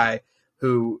draft a guy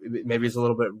who maybe is a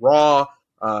little bit raw,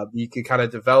 you could kind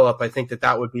of develop. I think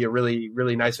that would be a really,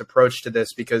 really nice approach to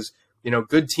this because,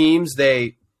 good teams,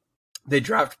 they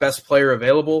draft best player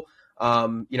available,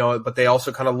 but they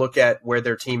also kind of look at where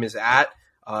their team is at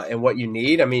and what you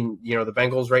need. I mean, the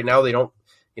Bengals right now,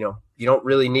 you don't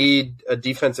really need a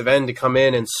defensive end to come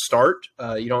in and start.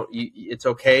 It's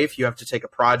okay if you have to take a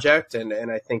project. And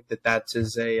I think that's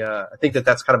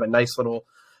kind of a nice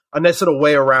little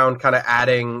way around kind of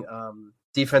adding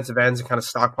defensive ends and kind of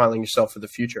stockpiling yourself for the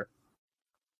future.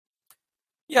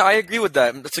 Yeah, I agree with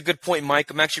that. That's a good point,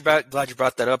 Mike. I'm actually glad you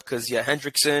brought that up because,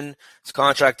 Hendrickson's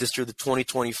contract is through the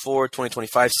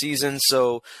 2024-2025 season.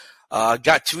 So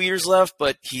got 2 years left,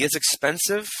 but he is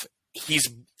expensive. He's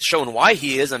shown why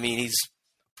he is. I mean, he's a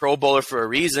Pro Bowler for a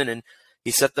reason, and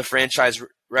he set the franchise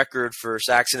record for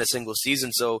sacks in a single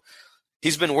season. So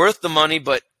he's been worth the money,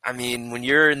 but I mean, when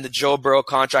you're in the Joe Burrow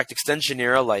contract extension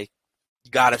era, like, you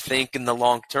got to think in the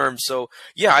long term. So,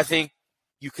 yeah, I think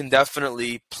you can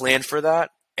definitely plan for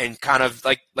that and kind of,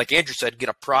 like Andrew said, get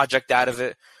a project out of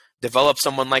it, develop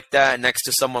someone like that next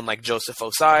to someone like Joseph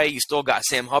Osai. You still got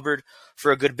Sam Hubbard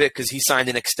for a good bit because he signed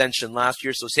an extension last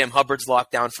year. So Sam Hubbard's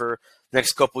locked down for the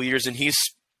next couple of years, and he's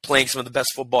playing some of the best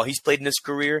football he's played in his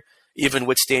career, even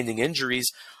withstanding injuries.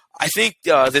 I think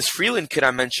this Freeland kid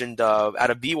I mentioned out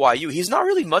of BYU, he's not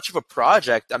really much of a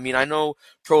project. I mean, I know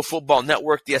Pro Football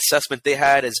Network, the assessment they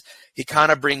had is he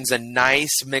kind of brings a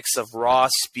nice mix of raw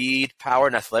speed, power,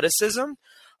 and athleticism.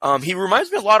 He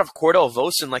reminds me a lot of Cordell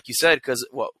Vosen, like you said, because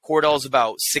Cordell's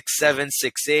about 6'7",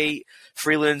 6'8".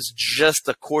 Freeland's just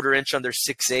a quarter inch under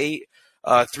 6'8",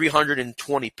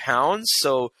 320 pounds.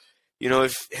 So,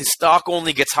 if his stock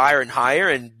only gets higher and higher,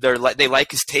 and they like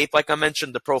his tape, like I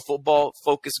mentioned, the Pro Football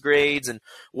Focus grades and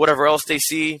whatever else they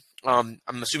see. I'm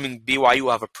assuming BYU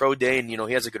will have a pro day, and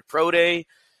he has a good pro day.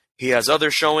 He has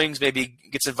other showings. Maybe he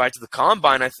gets invited to the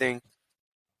combine. I think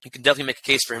you can definitely make a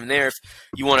case for him there if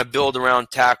you want to build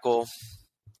around tackle,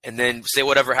 and then say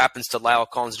whatever happens to La'el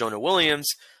Collins, Jonah Williams.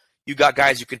 You got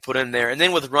guys you could put in there. And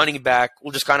then with running back,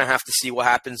 we'll just kind of have to see what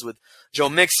happens with Joe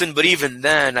Mixon. But even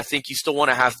then, I think you still want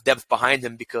to have depth behind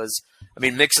him because,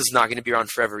 Mixon's not going to be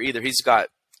around forever either. He's got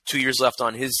 2 years left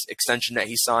on his extension that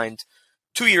he signed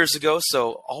 2 years ago.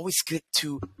 So always good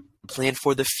to plan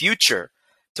for the future.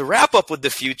 To wrap up with the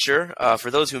future,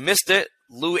 for those who missed it,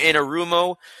 Lou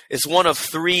Anarumo is one of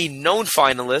 3 known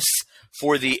finalists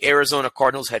for the Arizona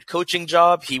Cardinals head coaching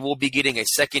job. He will be getting a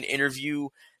second interview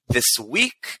this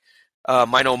week.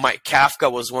 I know Mike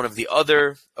Kafka was one of the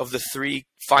other of the 3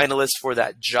 finalists for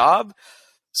that job.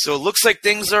 So it looks like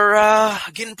things are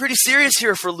getting pretty serious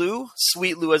here for Lou.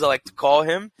 Sweet Lou, as I like to call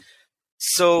him.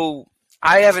 So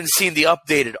I haven't seen the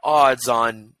updated odds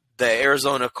on the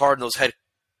Arizona Cardinals head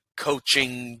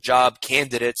coaching job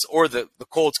candidates or the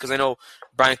Colts, because I know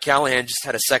Brian Callahan just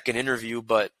had a second interview,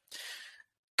 but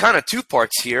kind of two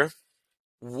parts here.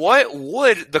 What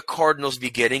would the Cardinals be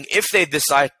getting if they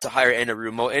decide to hire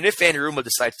Anarumo, and if Anarumo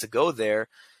decides to go there?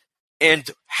 And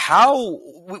how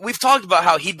we've talked about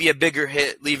how he'd be a bigger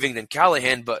hit leaving than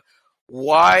Callahan, but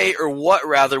why or what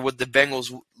rather would the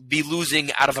Bengals be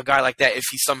losing out of a guy like that if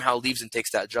he somehow leaves and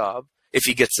takes that job, if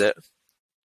he gets it?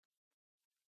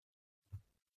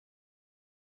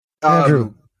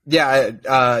 Andrew. I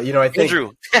think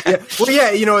Andrew.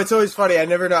 It's always funny. I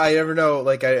never know.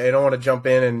 Like, I don't want to jump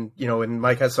in and, when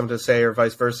Mike has something to say or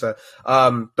vice versa.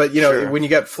 But sure. When you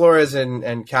get Flores and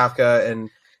Kafka and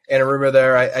Anarumo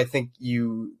there, I think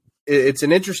it's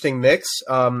an interesting mix.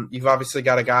 You've obviously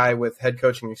got a guy with head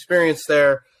coaching experience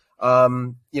there.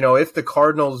 If the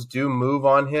Cardinals do move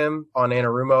on him, on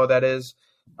Anarumo, that is,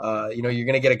 you're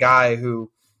going to get a guy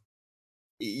who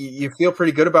you feel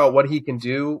pretty good about what he can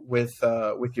do with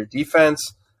your defense.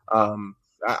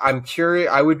 I'm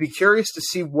curious. I would be curious to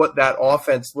see what that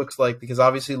offense looks like, because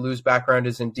obviously Lou's background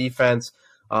is in defense.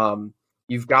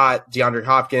 You've got DeAndre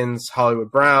Hopkins,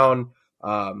 Hollywood Brown.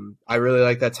 I really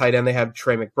like that tight end. They have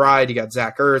Trey McBride. You got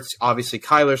Zach Ertz. Obviously,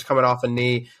 Kyler's coming off a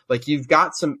knee. Like, you've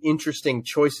got some interesting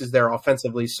choices there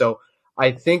offensively. So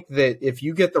I think that if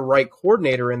you get the right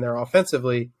coordinator in there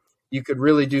offensively, you could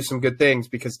really do some good things,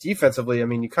 because defensively, I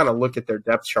mean, you kind of look at their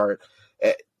depth chart.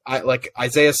 I like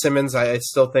Isaiah Simmons. I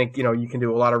still think, you can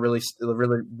do a lot of really,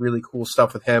 really, really cool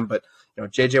stuff with him, but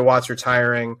JJ Watt's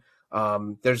retiring.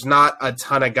 There's not a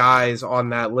ton of guys on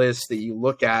that list that you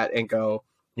look at and go,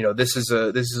 this is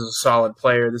a solid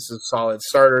player. This is a solid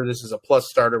starter. This is a plus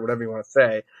starter, whatever you want to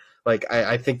say. Like,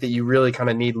 I think that you really kind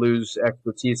of need Lou's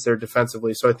expertise there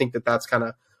defensively. So I think that that's kind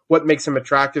of what makes him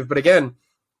attractive. But again,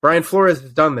 Brian Flores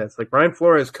has done this. Like, Brian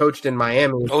Flores coached in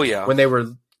Miami when they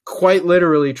were quite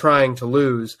literally trying to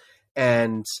lose,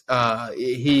 and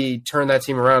he turned that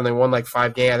team around. They won like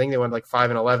 5 games. I think they won like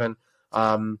 5-11.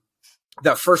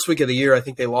 That first week of the year, I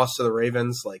think they lost to the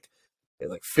Ravens like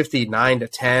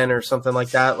 59-10 or something like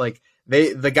that. Like,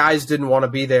 the guys didn't want to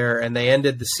be there, and they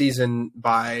ended the season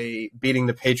by beating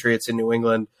the Patriots in New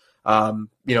England. Brian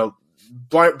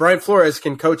Flores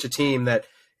can coach a team that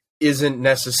isn't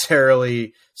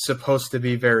necessarily supposed to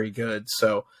be very good.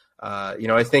 So,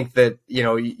 I think that,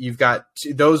 you've got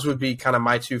those would be kind of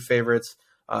my two favorites,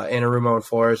 Anarumo and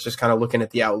Flores, just kind of looking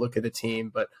at the outlook of the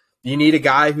team. But you need a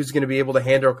guy who's going to be able to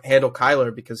handle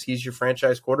Kyler, because he's your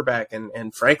franchise quarterback,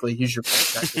 and frankly, he's your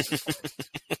franchise.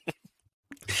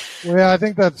 Well, yeah, I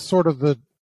think that's sort of the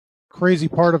crazy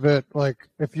part of it. Like,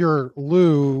 if you're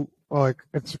Lou, like,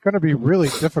 it's going to be really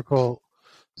difficult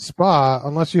spot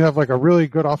unless you have like a really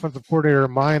good offensive coordinator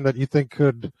in mind that you think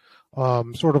could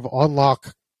sort of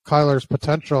unlock Kyler's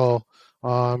potential.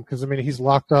 Because, I mean, he's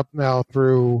locked up now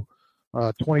through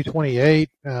 2028.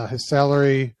 His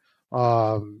salary,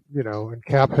 and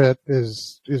cap hit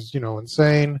is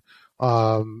insane.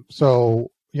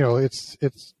 So, it's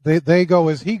they go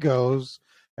as he goes.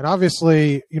 And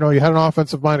obviously, you had an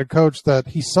offensive-minded coach that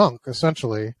he sunk,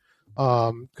 essentially,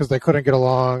 because they couldn't get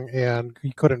along and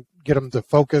he couldn't get him to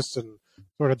focus and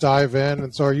sort of dive in.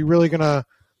 And so are you really going to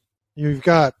 – you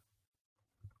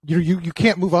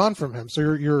can't move on from him.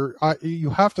 So you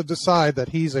have to decide that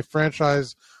he's a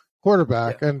franchise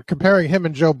quarterback. Yeah. And comparing him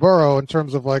and Joe Burrow in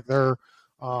terms of like their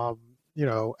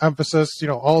emphasis,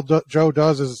 all Joe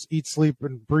does is eat, sleep,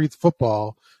 and breathe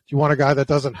football. Do you want a guy that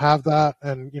doesn't have that?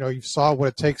 And, you saw what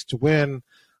it takes to win,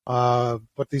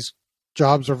 but these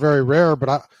jobs are very rare.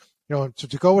 But,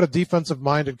 to go with a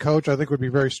defensive-minded coach, I think would be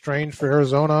very strange for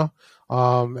Arizona.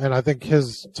 And I think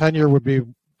his tenure would be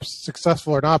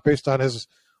successful or not based on his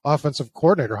offensive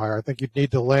coordinator hire. I think you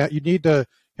need to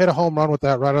hit a home run with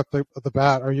that right up the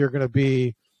bat, or you're going to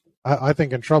be, I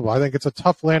think, in trouble. I think it's a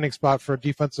tough landing spot for a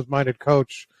defensive-minded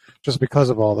coach just because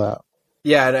of all that.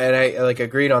 Yeah, and I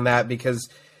agreed on that, because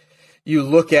you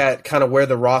look at kind of where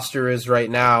the roster is right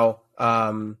now.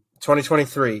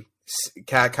 2023,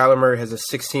 Kyler Murray has a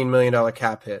 $16 million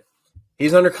cap hit.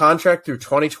 He's under contract through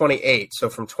 2028. So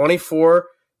from 24,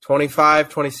 25,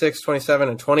 26, 27,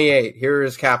 and 28, here are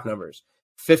his cap numbers.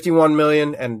 51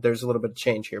 million, and there's a little bit of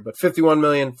change here, but 51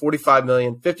 million, 45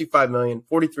 million, 55 million,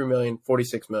 43 million,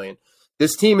 46 million.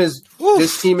 This team is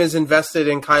invested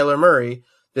in Kyler Murray.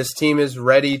 This team is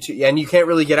ready to, and you can't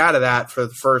really get out of that for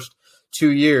the first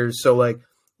 2 years. So like,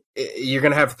 you're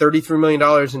going to have $33 million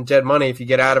in dead money if you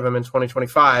get out of him in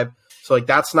 2025. So like,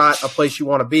 that's not a place you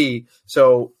want to be.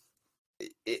 So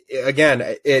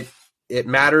again, it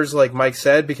matters, like Mike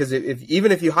said, because if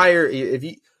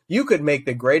you you could make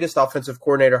the greatest offensive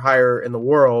coordinator hire in the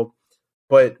world,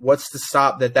 but what's to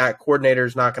stop that coordinator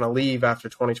is not going to leave after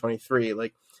 2023?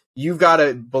 Like, you've got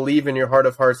to believe in your heart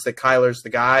of hearts that Kyler's the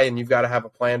guy, and you've got to have a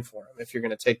plan for him if you're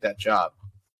going to take that job.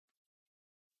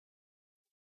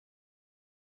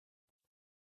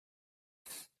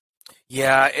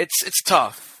 Yeah, it's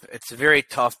tough. It's very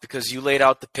tough because you laid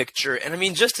out the picture. And I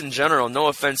mean, just in general, no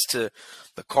offense to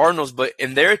the Cardinals, but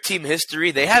in their team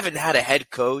history, they haven't had a head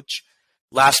coach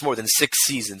last more than 6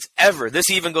 seasons, ever. This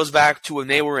even goes back to when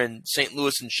they were in St.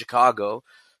 Louis and Chicago.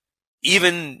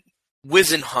 Even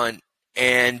Wisenhunt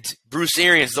and Bruce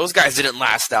Arians, those guys didn't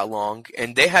last that long,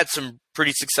 and they had some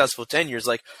pretty successful tenures.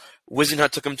 Like,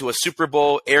 Wisenhunt took them to a Super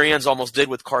Bowl. Arians almost did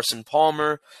with Carson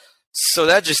Palmer. So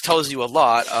that just tells you a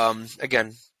lot.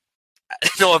 Again,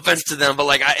 no offense to them, but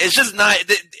like, it's just not.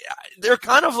 They're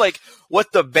kind of like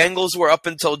what the Bengals were up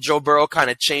until Joe Burrow kind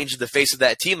of changed the face of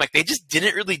that team. Like, they just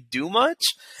didn't really do much,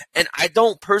 and I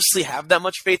don't personally have that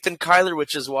much faith in Kyler,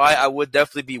 which is why I would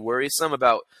definitely be worrisome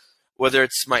about whether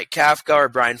it's Mike Kafka or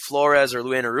Brian Flores or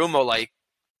Lou Anarumo. Like,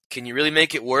 can you really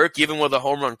make it work even with a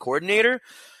home run coordinator?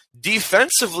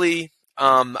 Defensively,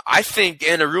 I think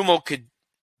Anarumo could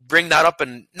bring that up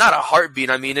in not a heartbeat.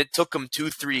 I mean, it took him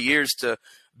 2-3 years to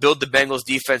build the Bengals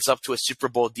defense up to a Super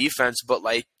Bowl defense. But,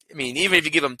 like, I mean, even if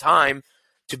you give him time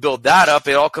to build that up,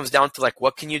 it all comes down to, like,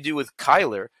 what can you do with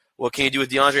Kyler? What can you do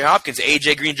with DeAndre Hopkins?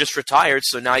 A.J. Green just retired,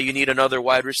 so now you need another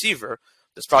wide receiver.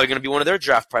 That's probably going to be one of their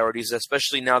draft priorities,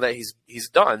 especially now that he's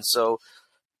done. So,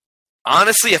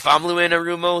 honestly, if I'm Lou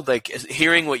Anarumo, like,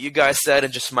 hearing what you guys said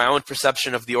and just my own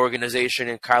perception of the organization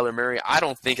and Kyler Murray, I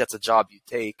don't think that's a job you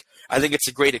take. I think it's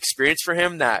a great experience for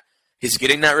him that he's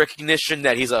getting that recognition,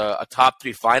 that he's a top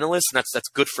 3 finalist, and that's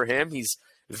good for him. He's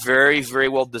very, very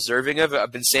well deserving of it.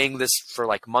 I've been saying this for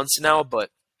like months now, but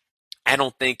I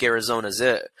don't think Arizona's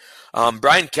it.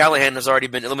 Brian Callahan has already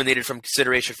been eliminated from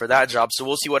consideration for that job, so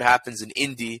we'll see what happens in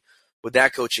Indy with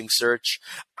that coaching search.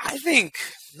 I think,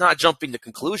 not jumping to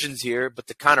conclusions here, but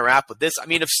to kind of wrap with this, I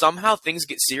mean, if somehow things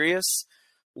get serious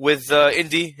with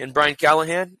Indy and Brian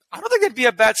Callahan, I don't think that'd be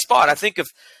a bad spot. I think if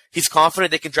he's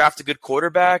confident they can draft a good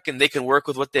quarterback and they can work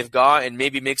with what they've got and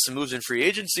maybe make some moves in free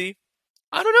agency,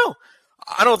 I don't know.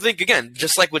 I don't think, again,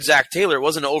 just like with Zach Taylor, it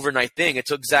wasn't an overnight thing. It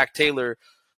took Zach Taylor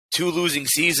 2 losing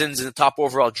seasons and the top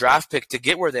overall draft pick to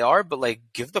get where they are, but, like,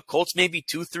 give the Colts maybe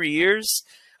 2-3 years,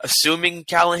 assuming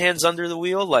Callahan's under the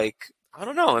wheel. Like, I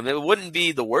don't know. I mean, it wouldn't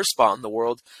be the worst spot in the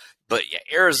world, but yeah,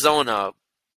 Arizona,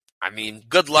 I mean,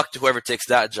 good luck to whoever takes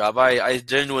that job. I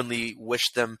genuinely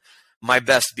wish them my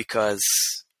best because,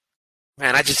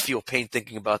 man, I just feel pain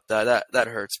thinking about that. That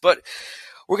hurts. But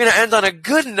we're going to end on a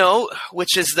good note,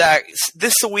 which is that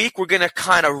this week we're going to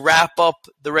kind of wrap up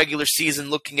the regular season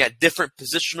looking at different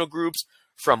positional groups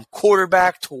from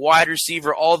quarterback to wide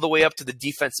receiver all the way up to the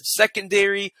defensive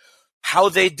secondary, how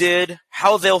they did,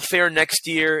 how they'll fare next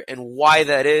year, and why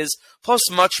that is,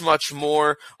 plus much, much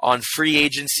more on free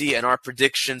agency and our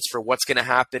predictions for what's going to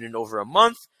happen in over a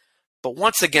month. But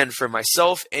once again, for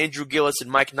myself, Andrew Gillis,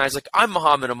 and Mike Nizick, I'm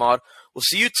Muhammad Ahmad. We'll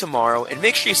see you tomorrow, and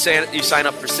make sure you sign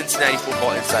up for Cincinnati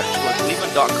Football Insider. Go to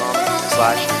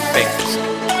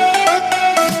cleveland.com/Bengals.